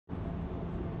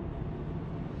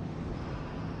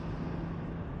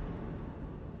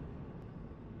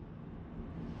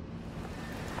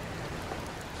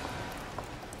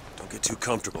get too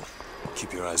comfortable.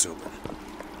 Keep your eyes open.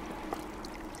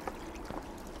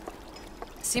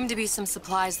 Seem to be some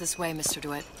supplies this way, Mr.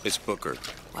 DeWitt. It's Booker.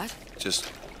 What? Just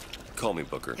call me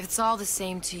Booker. If it's all the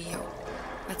same to you,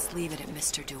 let's leave it at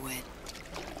Mr. DeWitt.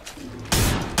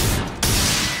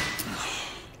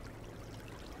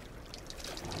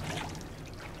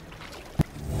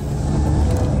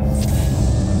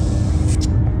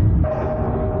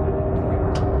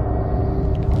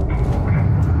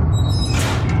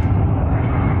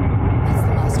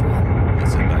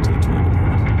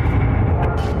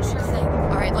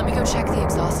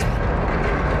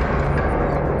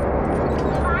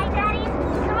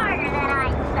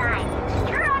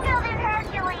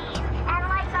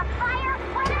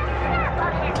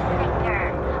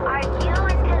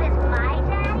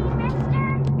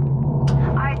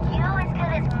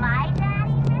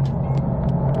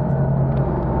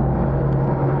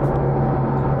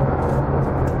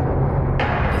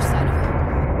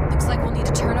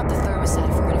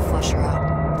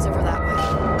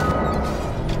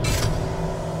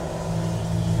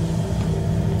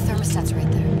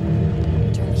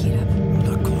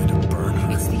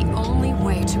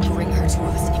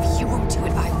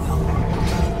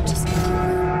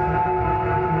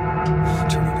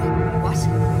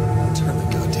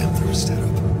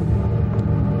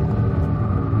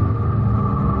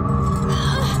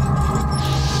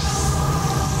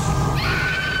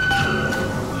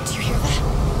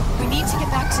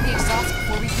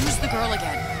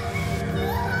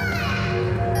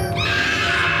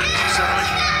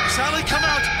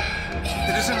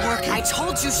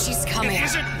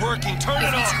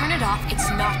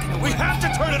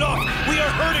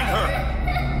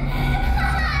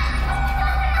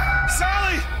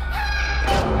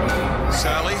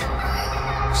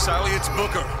 Sally, it's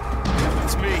Booker.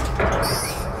 It's me.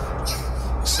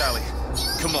 Sally,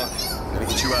 come on. Gotta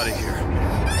get you out of here.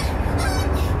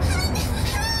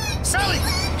 Sally!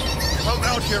 Come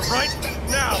out here right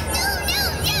now!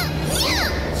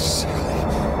 Sally.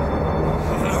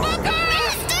 No. Booker!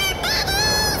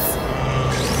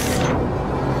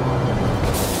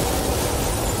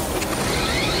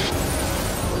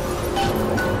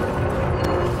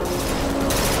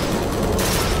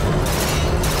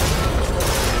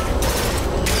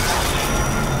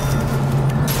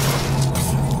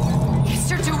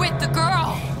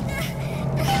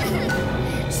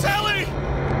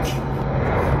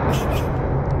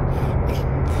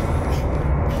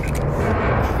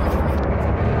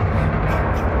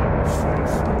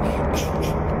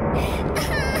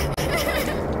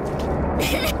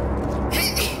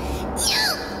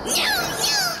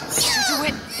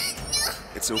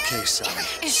 Okay, Sally.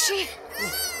 Is she?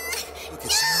 Look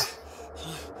at Sarah.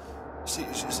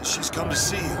 She's come to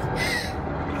see you.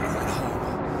 You're going home.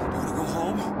 You want to go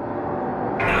home?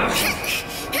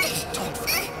 Don't,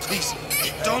 please,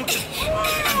 don't.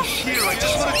 I'm here. I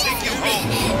just want to take you home.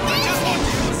 I just want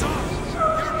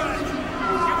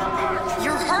you.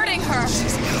 You're hurting her.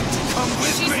 She's got to come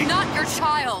with me. She's not your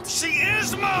child. She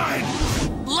is mine.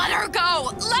 Let her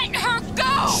go. Let her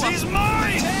go. She's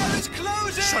mine. Door is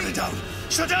closing. Shut it down.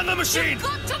 Shut down the machine! You've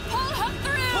got to pull her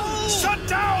through! Pull. Shut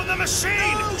down the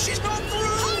machine! No, she's not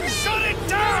through! Shut it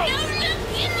down! No,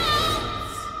 get out!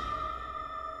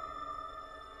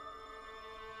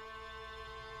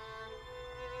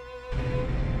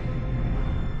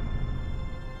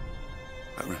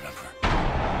 I remember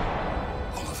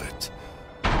all of it.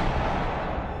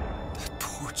 That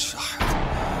poor child.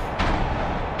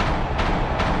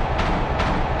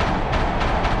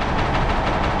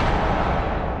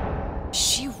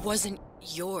 Wasn't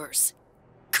yours,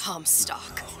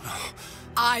 Comstock. No.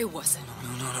 I wasn't.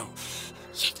 No.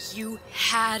 Yet you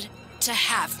had to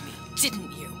have me,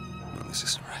 didn't you? No, this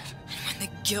isn't right. And when the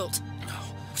guilt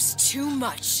was too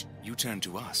much... You turned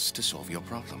to us to solve your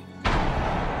problem.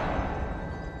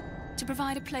 To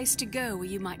provide a place to go where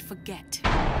you might forget.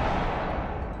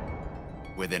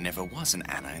 Where there never was an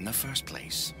Anna in the first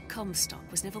place. Comstock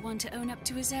was never one to own up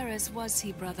to his errors, was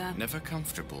he, brother? Never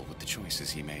comfortable with the choices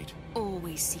he made.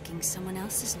 Always seeking someone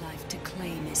else's life to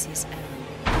claim as his own.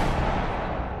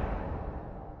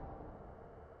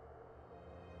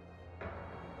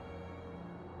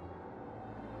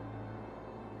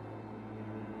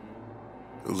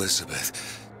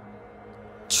 Elizabeth.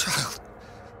 Child.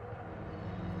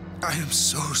 I am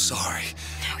so sorry.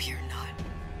 No, you're not.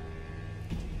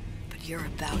 But you're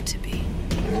about to be.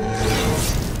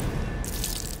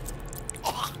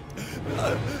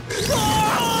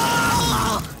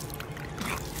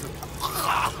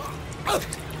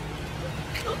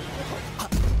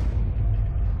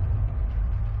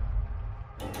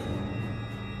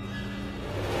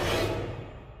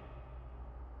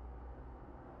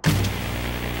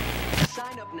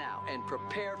 Sign up now and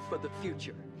prepare for the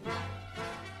future.